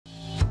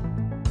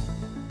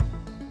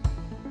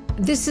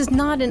This is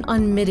not an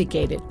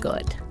unmitigated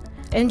good.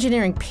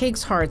 Engineering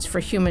pigs' hearts for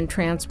human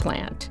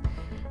transplant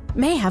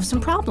may have some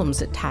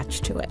problems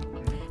attached to it.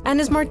 And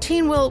as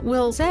Martine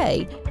will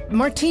say,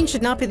 Martine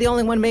should not be the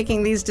only one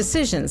making these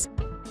decisions.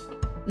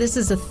 This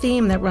is a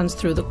theme that runs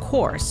through the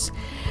course,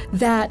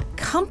 that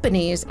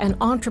companies and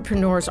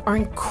entrepreneurs are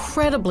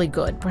incredibly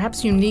good,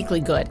 perhaps uniquely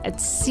good, at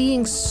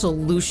seeing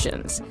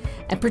solutions,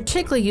 and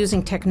particularly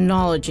using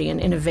technology and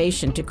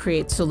innovation to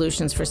create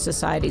solutions for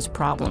society's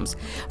problems.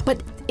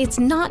 But it's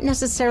not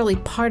necessarily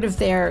part of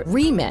their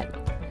remit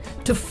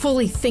to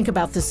fully think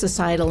about the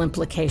societal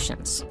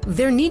implications.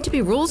 There need to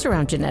be rules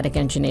around genetic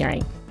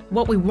engineering.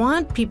 What we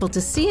want people to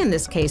see in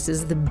this case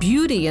is the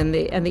beauty and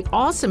the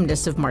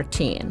awesomeness of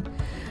Martine,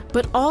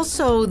 but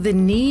also the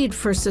need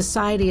for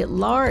society at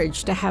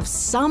large to have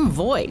some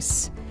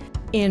voice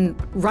in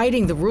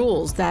writing the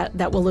rules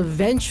that will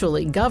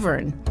eventually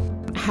govern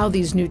how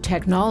these new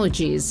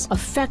technologies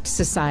affect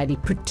society,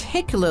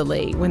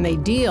 particularly when they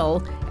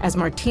deal, as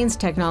Martine's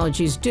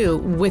technologies do,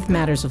 with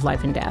matters of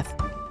life and death.